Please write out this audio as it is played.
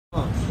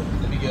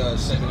2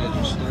 Ezra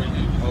 3.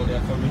 Hold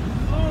that for me.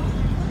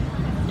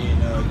 And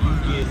you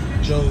get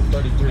Job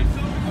 33.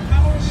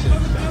 6.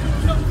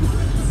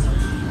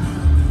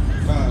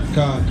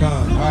 Con.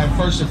 All right,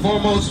 first and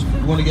foremost,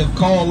 we want to give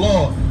call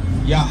Lord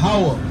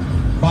Yahweh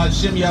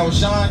Ba'Shem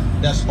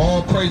Yahushai. That's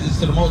all praises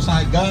to the Most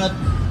High God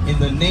in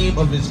the name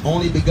of His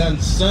only begotten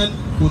Son,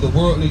 who the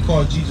worldly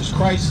called Jesus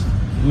Christ.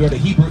 We are the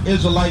Hebrew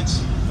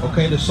Israelites,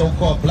 okay, the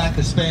so-called Black,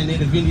 Hispanic,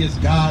 Native Indians,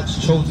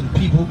 God's chosen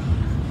people.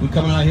 We're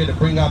coming out here to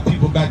bring our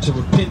people back to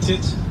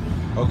repentance,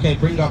 okay,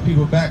 bring our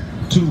people back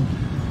to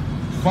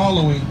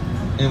following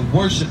and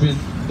worshiping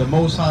the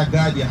Most High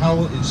God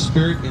Yahweh in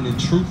spirit and in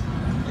truth,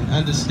 and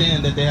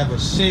understand that they have a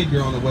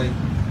Savior on the way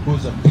who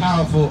is a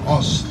powerful,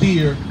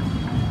 austere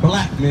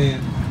black man,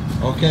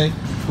 okay,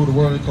 who the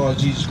world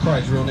calls Jesus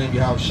Christ, real name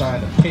Yahushua,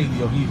 the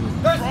Paleo Hebrew.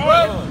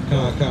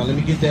 Come, let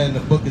me get that in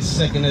the book of 2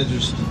 Ezra,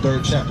 the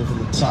 3rd chapter from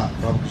the top.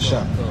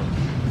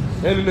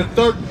 And in the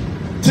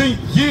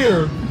 13th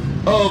year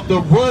of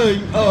the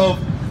reign of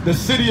the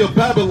city of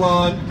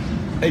Babylon,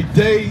 a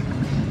day,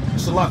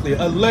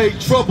 I laid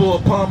trouble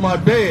upon my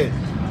bed,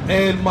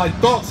 and my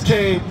thoughts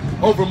came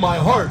over my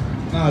heart.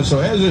 So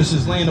Ezra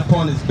is laying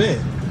upon his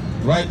bed,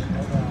 right?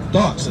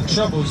 Thoughts and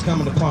trouble is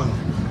coming upon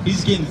him.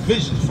 He's getting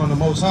visions from the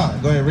Most High.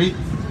 Go ahead, read.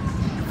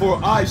 For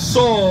I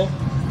saw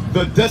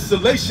the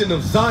desolation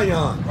of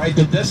Zion. Right,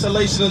 the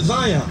desolation of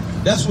Zion.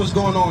 That's what's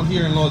going on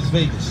here in Las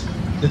Vegas.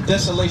 The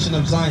desolation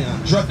of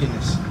Zion.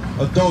 Drunkenness,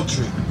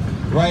 adultery,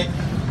 right?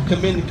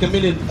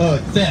 Committed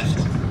theft,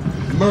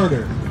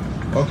 murder,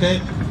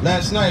 okay?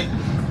 Last night,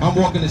 I'm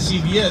walking to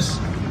CVS.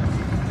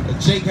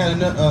 Jake had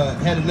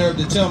a nerve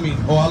to tell me,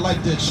 oh, I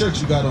like that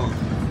shirt you got on.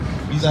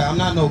 He's like, I'm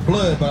not no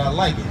blood, but I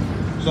like it.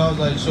 So I was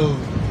like, so,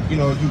 you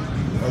know,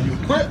 are you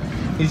a Crip?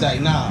 He's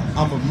like, nah,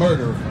 I'm a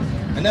murderer.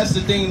 And that's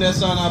the thing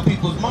that's on our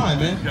people's mind,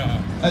 man.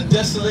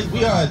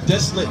 We are a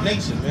desolate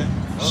nation,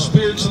 man.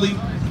 Spiritually,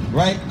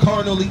 right?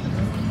 Carnally.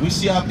 We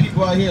see our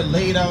people out here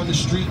laid out in the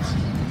streets,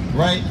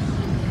 right?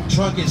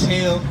 Drunk as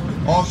hell,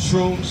 off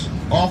shrooms,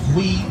 off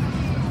weed,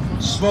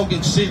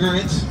 smoking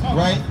cigarettes,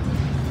 right?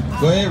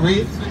 Go ahead,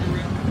 read.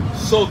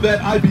 So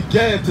that I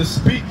began to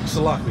speak,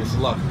 Salakia.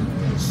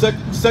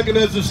 2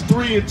 Ezra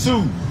 3 and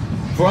 2.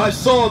 For I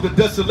saw the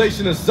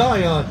desolation of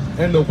Zion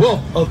and the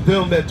wealth of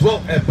them that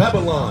dwelt at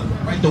Babylon.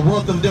 Right, the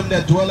wealth of them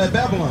that dwell at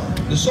Babylon.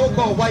 The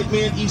so-called white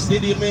man, East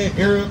Indian man,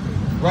 Arab,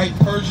 right,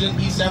 Persian,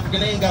 East African,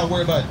 they ain't got to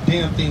worry about a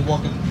damn thing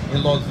walking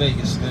in Las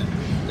Vegas, man.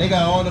 They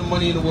got all the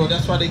money in the world.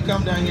 That's why they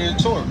come down here and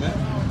tour, man.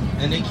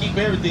 And they keep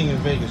everything in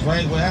Vegas,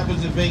 right? What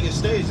happens in Vegas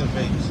stays in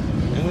Vegas.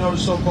 And we know the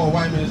so-called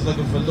white man is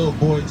looking for little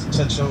boys to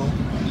touch on,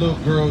 little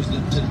girls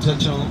to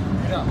touch on,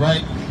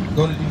 right?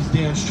 Go to these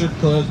damn strip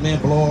clubs, man,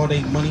 blow all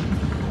their money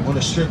on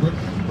a stripper,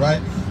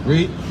 right?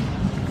 Read.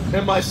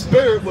 And my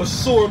spirit was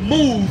sore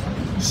moved,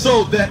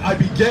 so that I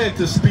began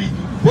to speak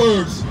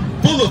words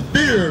full of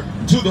fear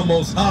to the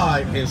Most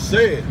High, and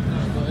said,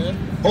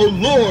 O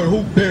Lord,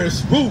 who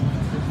bearest fruit,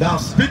 thou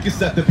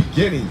speakest at the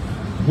beginning,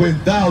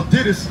 when thou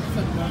didst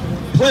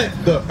plant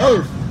the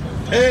earth,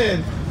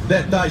 and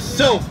that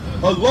thyself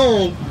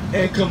alone,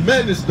 and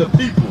commandest the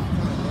people,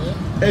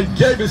 and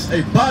gavest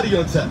a body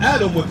unto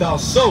Adam without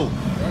soul,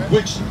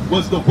 which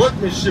was the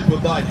workmanship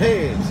of thy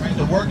hands. Right,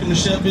 the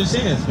workmanship of his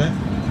hands, man.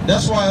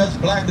 That's why us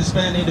Black,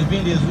 Hispanic, Native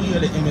Indians, we are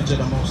the image of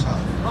the Most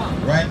High,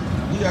 right?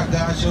 We are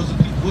God's chosen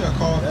people. We are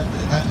called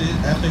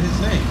after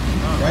his name,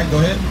 right? Go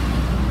ahead.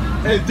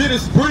 And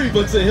didst breathe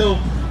unto him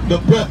the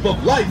breath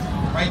of life.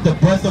 Right, the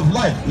breath of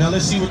life. Now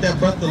let's see what that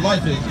breath of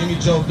life is. Give me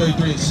Job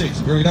 33 and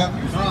 6. Bring it up.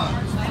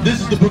 This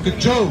is the book of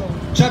Job,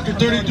 chapter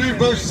 33,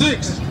 verse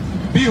 6.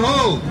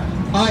 Behold,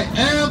 I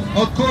am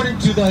according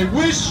to thy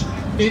wish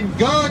in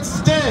God's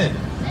stead.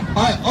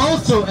 I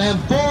also am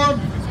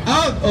formed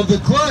out of the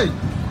clay.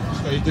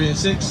 33 and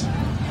 6.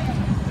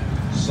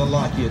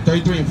 Salakia.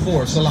 33 and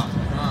 4. Salah.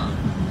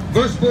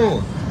 Verse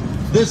 4.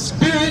 The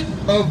Spirit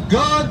of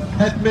God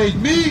hath made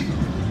me,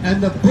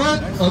 and the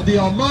breath of the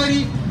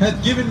Almighty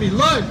hath given me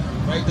life.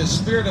 Right, the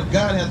Spirit of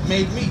God hath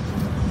made me,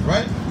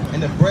 right?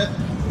 And the breath,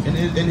 and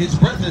his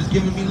breath has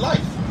given me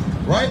life,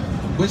 right?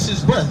 What's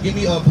his breath? Give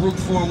me Baruch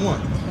 4 and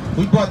 1.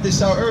 We brought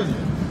this out earlier.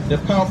 The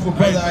powerful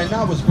brother I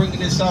know was bringing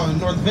this out in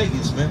North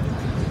Vegas, man.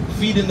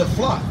 Feeding the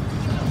flock.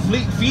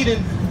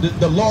 Feeding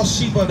the lost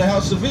sheep of the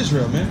house of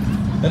Israel, man.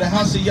 Of the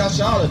house of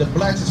Yashala, the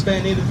Blacks,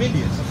 Hispanic, Native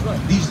Indians.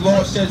 These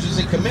laws, statutes,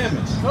 and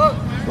commandments.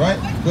 Right?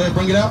 Go ahead,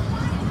 bring it out.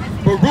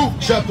 Baruch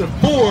chapter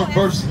 4,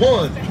 verse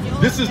 1.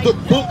 This is the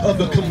book of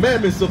the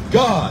commandments of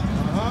God,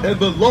 and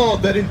the law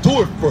that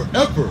endureth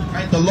forever.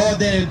 Right, the law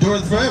that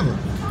endureth forever.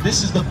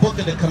 This is the book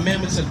of the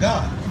commandments of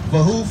God.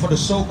 For who? For the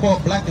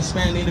so-called Black,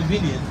 Hispanic, Native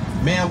Indian,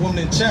 man, woman,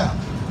 and child.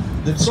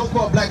 The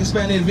so-called Black,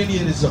 Hispanic, Native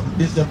Indian is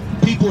the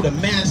people, the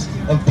mass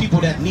of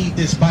people that need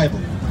this Bible,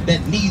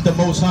 that need the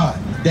Most High,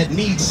 that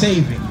need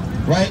saving,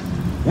 right?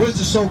 Where's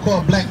the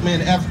so-called black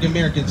man, African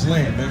Americans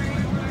land, man?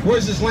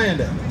 Where's this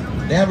land at?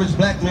 The average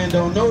black man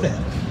don't know that.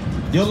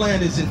 Your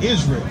land is in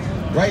Israel,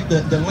 right?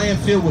 The land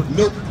filled with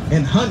milk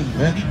and honey,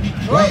 man,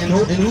 right? And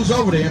who's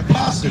over there?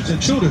 Imposters,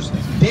 intruders,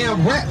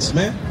 damn rats,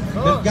 man.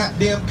 Them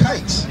goddamn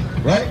kites,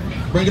 Right?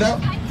 Bring it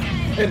out.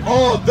 And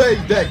all they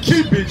that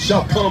keep it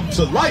shall come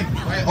to life.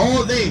 Right?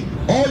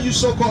 All you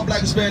so-called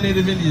Black, Hispanic,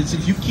 Native Indians,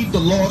 if you keep the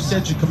law,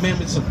 statutes,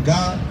 commandments of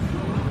God,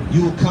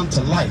 you will come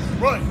to life.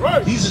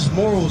 Right. These is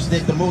morals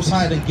that the Most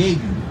High done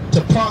gave you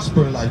to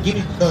prosper in life. Give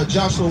me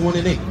Joshua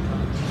 1:8.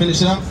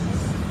 Finish it out.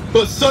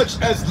 But such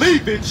as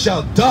leave it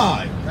shall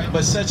die. Right?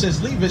 But such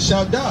as leave it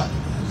shall die.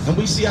 And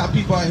we see how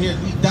people out here,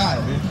 we die,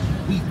 man.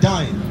 We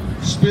dying,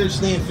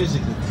 spiritually and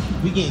physically.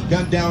 We getting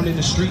gunned down in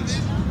the streets.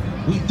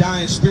 We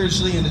dying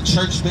spiritually in the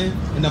church, man,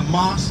 in the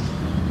mosque,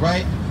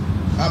 right?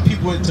 Our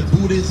people into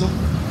Buddhism,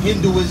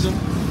 Hinduism,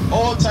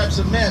 all types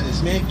of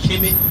madness, man.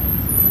 Kemet,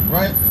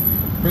 right?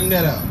 Bring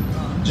that out.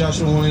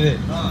 Joshua 1:8.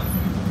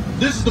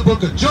 This is the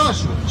book of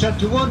Joshua,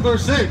 chapter 1,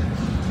 verse 8.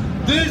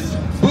 This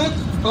book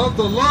of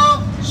the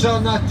law shall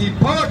not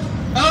depart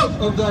out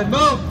of thy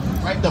mouth.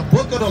 Right, the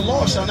book of the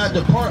law shall not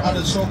depart out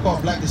of the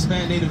so-called Black,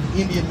 Hispanic, Native,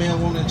 Indian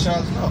man, woman, and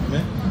child's mouth,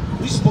 man.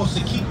 We supposed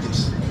to keep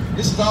this.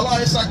 This is our law.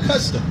 It's our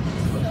custom.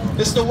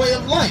 It's the way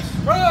of life,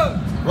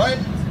 right?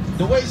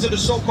 The ways of the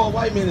so-called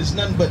white man is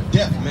nothing but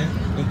death, man.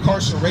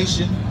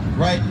 Incarceration,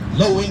 right?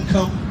 Low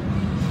income,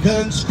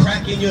 guns,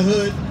 crack in your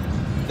hood.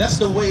 That's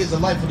the ways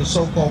of life of the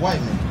so-called white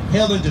man.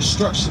 Hell and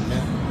destruction,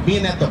 man.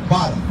 Being at the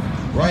bottom,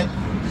 right?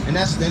 And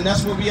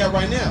that's where we at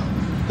right now.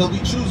 Because we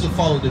choose to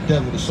follow the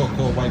devil, the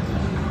so-called white man.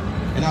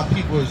 And our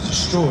people is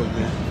destroyed,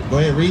 man. Go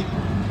ahead, read.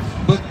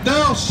 But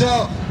thou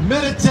shalt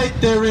meditate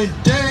therein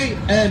day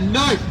and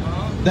night,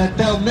 that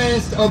thou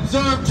mayest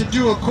observe to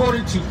do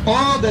according to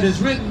all that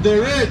is written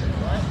therein.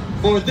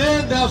 For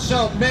then thou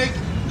shalt make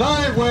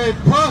thy way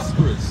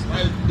prosperous.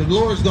 Right? The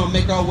Lord is going to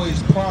make our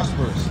ways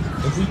prosperous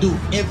if we do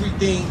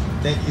everything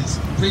that is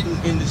written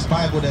in this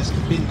Bible that's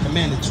been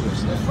commanded to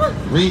us. That's right.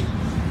 Read.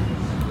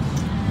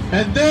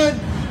 And then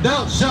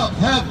thou shalt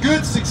have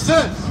good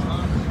success.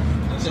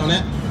 See on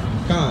that?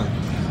 Come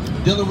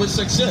on. Dealing with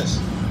success.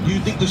 Do you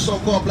think the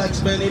so-called Black,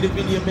 Hispanic, Native,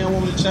 Indian man,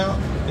 woman, and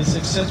child is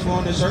successful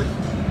on this earth?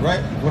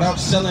 Right? Without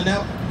selling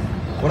out?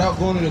 Without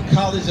going to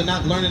college and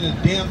not learning a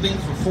damn thing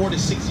for 4 to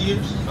 6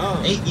 years?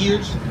 8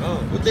 years?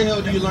 What the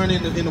hell do you learn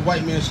in the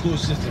white man's school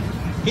system?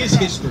 His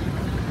history.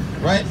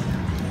 Right?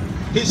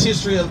 His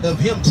history of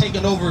him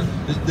taking over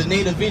the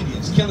Native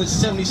Indians, killing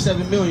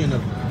 77 million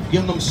of them,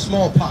 giving them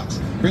smallpox,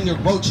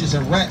 bringing roaches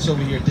and rats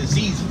over here,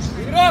 diseases.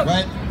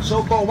 Right?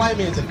 So-called white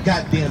man's a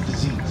goddamn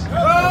disease.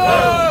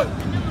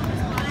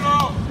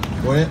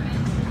 Go ahead.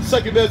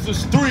 2 Ezra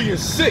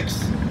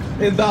 3:6.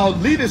 And thou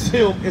leadest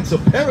him into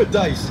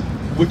paradise,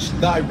 which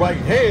thy right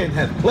hand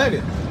hath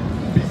planted,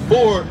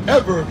 before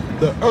ever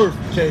the earth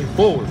came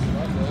forward.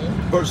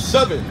 Verse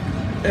 7.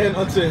 And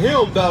unto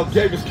him thou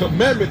gavest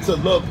commandment to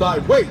love thy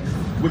way,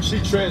 which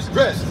he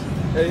transgressed,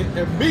 and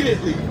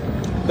immediately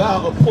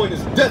thou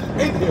appointest death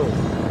in him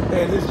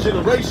and his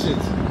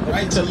generations.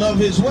 Right, to love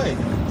his way.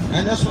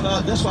 And that's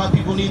what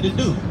people need to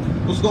do.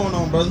 What's going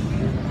on, brother?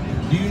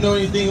 Do you know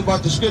anything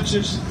about the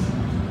scriptures?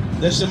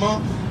 That's your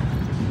mom?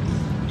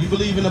 You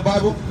believe in the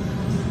Bible?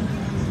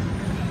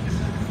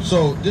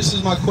 So this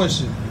is my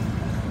question.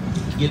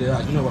 Get it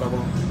out. You know what I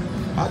want.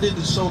 How did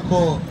the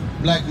so-called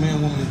black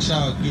man, woman, and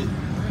child get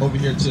over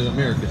here to the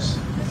Americas?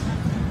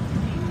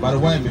 By the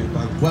white man.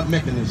 By what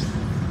mechanism?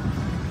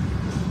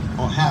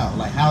 On how?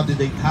 Like how did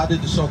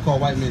the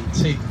so-called white men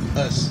take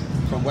us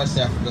from West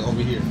Africa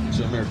over here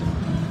to America?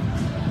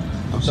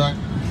 I'm sorry?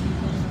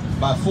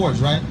 By force,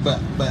 right?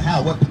 But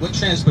how? What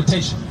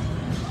transportation?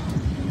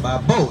 By a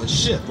boat, a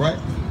ship, right?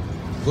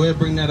 Go ahead,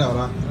 bring that out,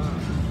 huh?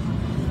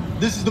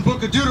 This is the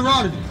book of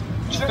Deuteronomy.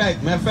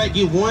 Matter of fact,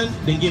 get 1,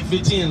 then get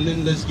 15, and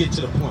then let's get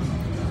to the point.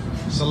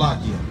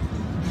 Salakia.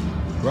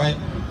 Right?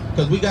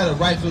 Because we got to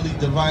rightfully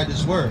divide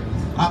this word.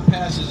 Our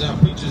pastors and our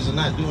preachers are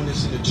not doing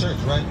this in the church,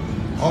 right?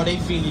 All they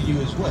feeding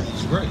you is what?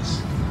 It's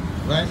grace.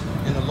 Right?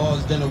 And the law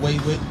is done away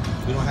with.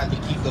 We don't have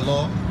to keep the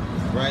law.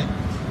 Right?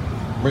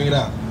 Bring it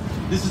out.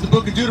 This is the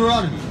book of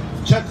Deuteronomy,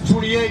 chapter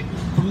 28,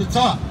 from the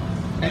top.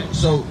 And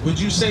so, would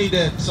you say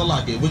that,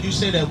 Salakia, would you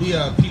say that we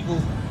are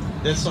people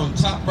that's on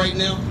top right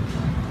now,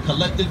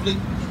 collectively?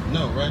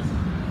 No, right?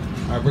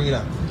 All right, bring it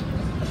out.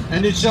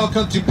 And it shall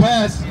come to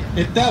pass,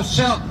 if thou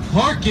shalt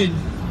hearken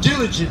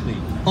diligently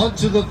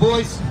unto the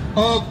voice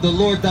of the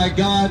Lord thy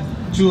God,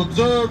 to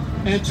observe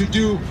and to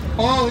do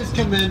all his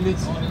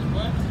commandments,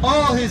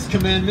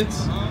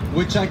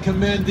 which I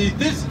command thee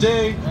this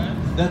day,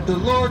 that the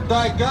Lord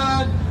thy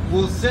God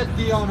will set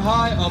thee on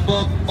high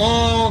above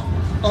all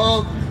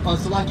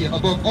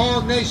above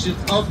all nations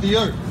of the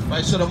earth.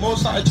 Right, so the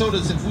Most High told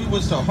us if we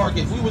was to hearken,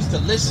 if we was to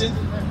listen,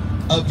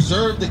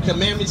 observe the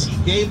commandments he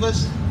gave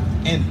us,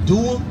 and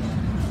do them,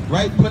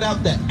 right? Put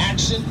out that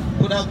action,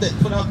 put out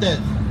that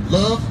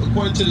love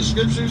according to the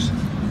scriptures,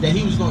 that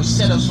he was going to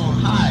set us on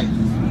high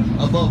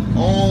above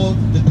all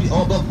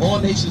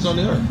nations on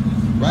the earth,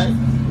 right?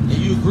 And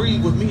you agree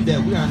with me that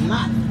we are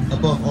not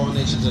above all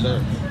nations of the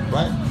earth,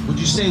 right? Would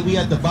you say we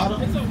at the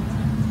bottom?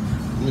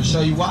 I'm going to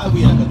show you why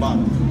we at the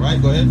bottom, right?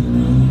 Go ahead.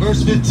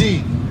 Verse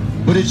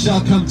 15. But it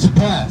shall come to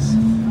pass,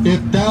 if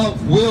thou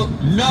wilt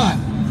not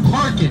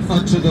hearken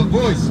unto the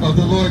voice of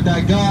the Lord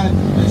thy God.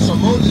 And so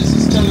Moses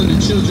is telling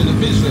the children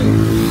of Israel,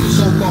 the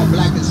so-called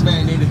Black,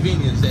 Hispanic, Native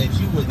Indians, that if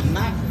you would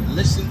not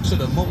listen to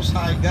the Most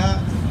High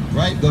God,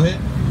 right? Go ahead.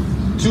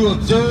 To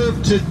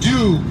observe to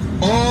do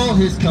all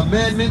his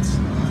commandments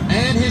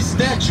and his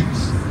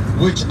statutes,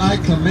 which I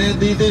command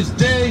thee this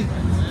day,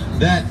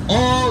 that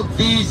all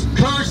these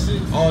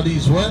curses, All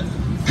these what?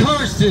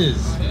 curses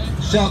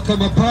shall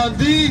come upon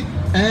thee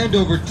and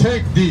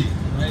overtake thee.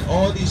 Right?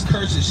 All these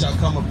curses shall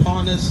come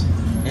upon us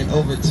and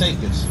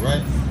overtake us,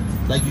 right?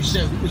 Like you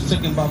said, we was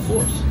taken by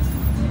force,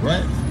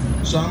 right?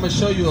 So I'm going to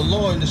show you a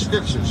law in the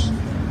scriptures,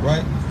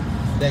 right,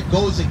 that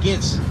goes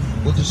against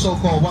what the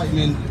so-called white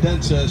men done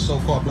to us,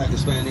 so-called Black,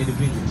 Hispanic,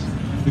 Native Indians.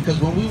 Because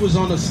when we was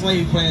on the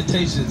slave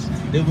plantations,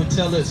 they would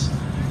tell us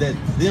that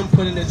them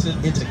putting us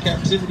into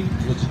captivity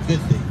was a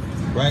good thing,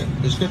 right?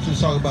 The scriptures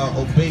talk about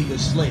obey your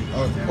slave,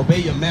 or obey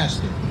your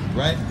master,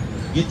 right?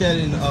 Get that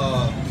in,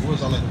 what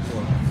was I looking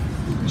for?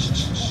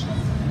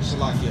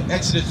 Salakia.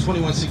 Exodus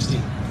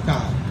 21:16.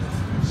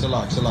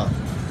 Salak,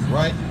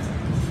 right?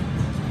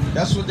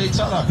 That's what they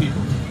tell our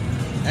people.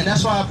 And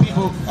that's why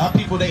our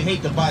people, they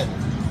hate the Bible,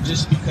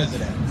 just because of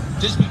that.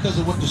 Just because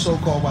of what the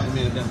so-called white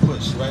men have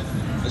pushed, right?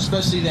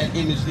 Especially that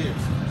image there,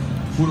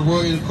 who the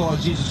world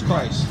calls Jesus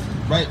Christ,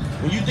 right?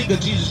 When you think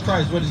of Jesus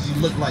Christ, what does he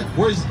look like?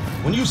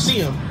 When you see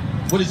him,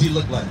 what does he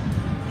look like?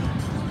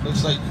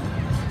 Looks like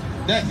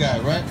that guy,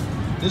 right?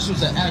 This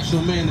was an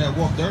actual man that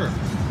walked the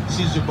earth,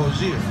 Caesar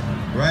Borgia,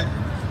 right?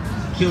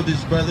 Killed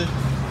his brother,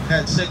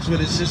 had sex with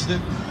his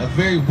sister, a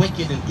very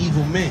wicked and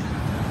evil man.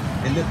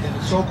 And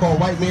the so-called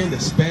white man, the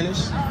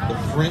Spanish, the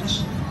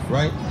French,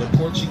 right? The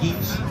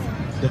Portuguese,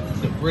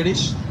 the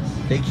British,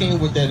 they came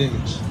with that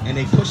image and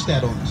they pushed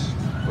that on us,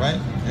 right?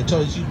 And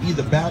told us you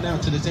either bow down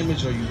to this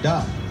image or you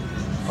die,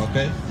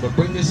 okay? But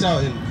bring this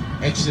out in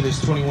Exodus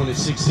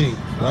 21:16,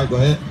 right? Go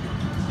ahead.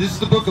 This is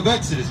the book of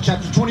Exodus,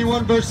 chapter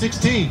 21, verse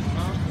 16.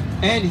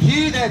 And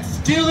he that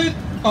stealeth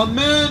a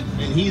man,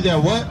 And he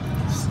that what?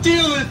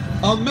 stealeth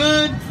a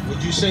man,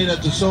 Would you say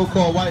that the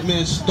so-called white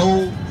man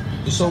stole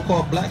the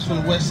so-called blacks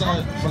from the west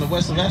side, from the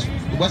west of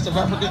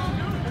Africa?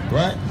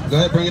 Right? Go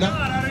ahead, bring it up.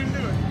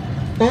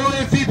 or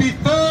if he be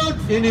found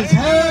in his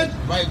hand,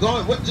 Right, go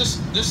ahead. What?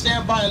 Just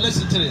stand by and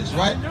listen to this,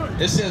 right?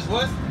 It says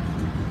what?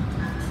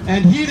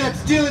 and he that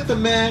stealeth a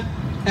man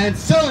and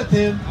selleth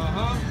him,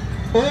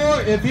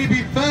 or if he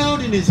be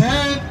found in his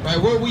hand, Right,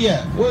 where we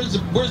at? Where's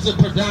the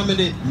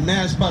predominant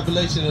mass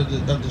population of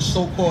the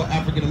so-called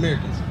African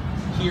Americans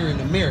here in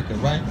America,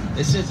 right?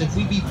 It says if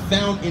we be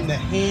found in the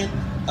hand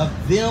of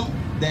them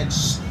that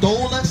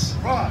stole us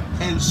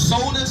and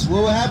sold us,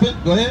 what will happen?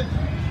 Go ahead.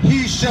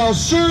 he shall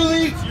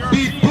surely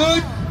be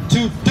put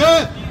to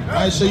death. All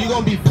right, so you're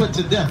gonna be put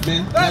to death,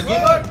 man.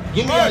 Now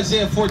give me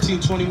Isaiah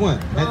 14:21,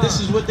 and this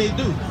is what they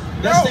do.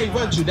 That's they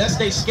run to. That's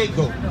they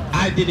scapegoat.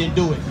 I didn't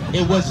do it.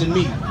 It wasn't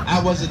me.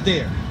 I wasn't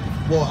there.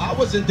 Well, I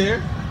wasn't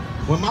there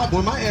when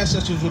my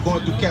ancestors were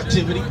going through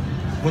captivity.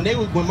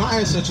 When my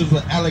ancestors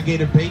were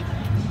alligator bait.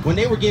 When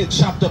they were getting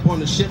chopped up on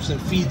the ships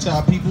and feed to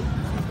our people,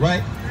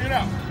 right?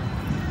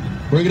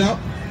 Bring it out.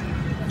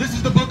 This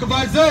is the book of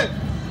Isaiah,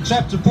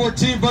 chapter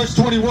 14, verse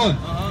 21.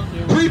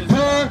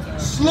 Prepare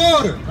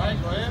slaughter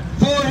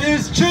for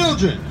his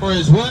children. For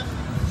his what?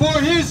 For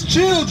his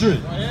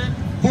children.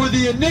 For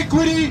the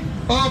iniquity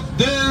of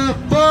their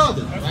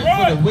fathers.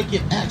 Right, for the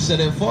wicked acts of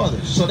their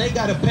fathers. So they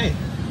gotta pay.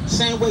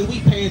 Same way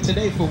we paying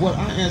today for what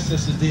our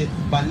ancestors did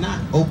by not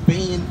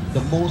obeying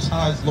the Most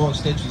High's law,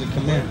 statutes, and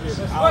commandments.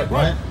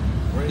 Right?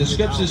 The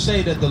scriptures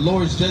say that the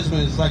Lord's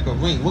judgment is like a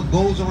ring. What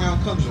goes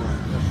around comes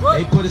around.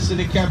 They put us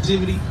into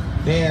captivity.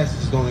 Their ass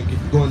is going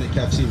into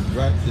captivity.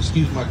 Right?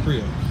 Excuse my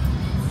Creole.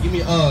 Give me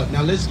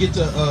now let's get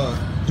to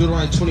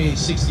Deuteronomy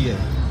 28:68.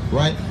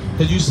 Right?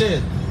 Because you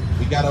said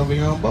we got over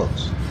here on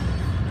boats.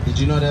 Did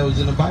you know that was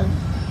in the Bible?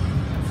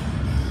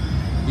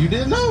 You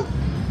didn't know?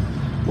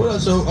 What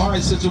else? So, all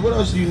right, sister, what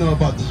else do you know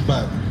about this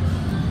Bible?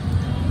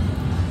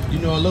 You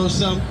know a little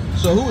something?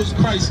 So who is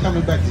Christ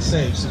coming back to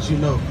save, since you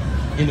know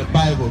in the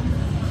Bible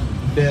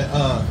that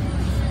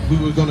we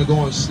were going to go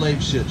on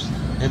slave ships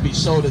and be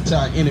sold to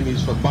our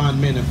enemies for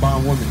bondmen and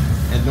bondwomen,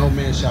 and no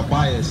man shall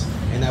buy us.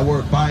 And that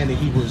word buy in the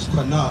Hebrew is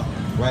qanah,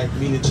 right?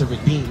 Meaning to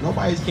redeem.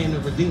 Nobody's came to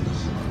redeem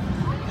us.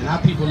 And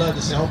our people love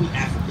to say, oh, we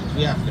Africans.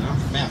 We African. I'm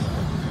from Africa.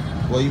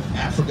 Well,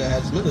 Africa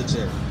has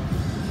military.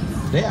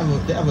 They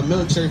have a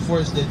military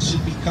force that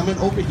should be coming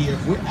over here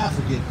if we're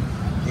African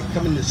and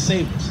coming to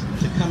save us,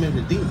 to come and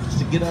redeem us,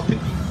 to get our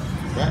people,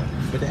 right?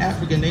 But the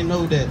African, they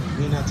know that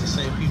we're not the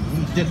same people.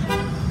 We're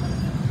different,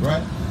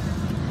 right?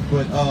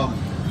 But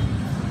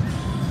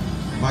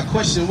my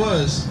question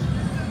was,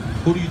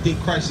 who do you think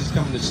Christ is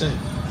coming to save?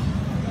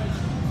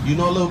 You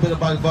know a little bit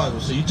about the Bible,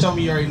 so you tell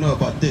me you already know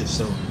about this.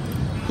 So,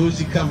 who is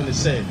he coming to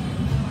save?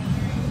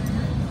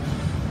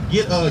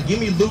 Give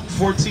me Luke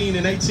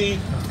 14:18,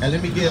 and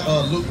let me get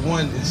Luke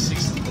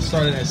 1:60,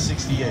 starting at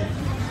 68,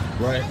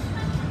 right?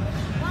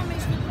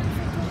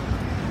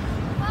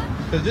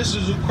 Because this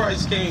is who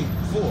Christ came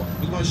for.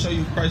 We're going to show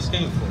you who Christ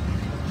came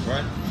for,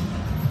 right?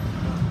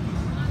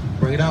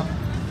 Bring it out.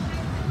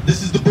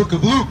 This is the book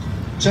of Luke,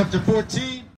 chapter 14,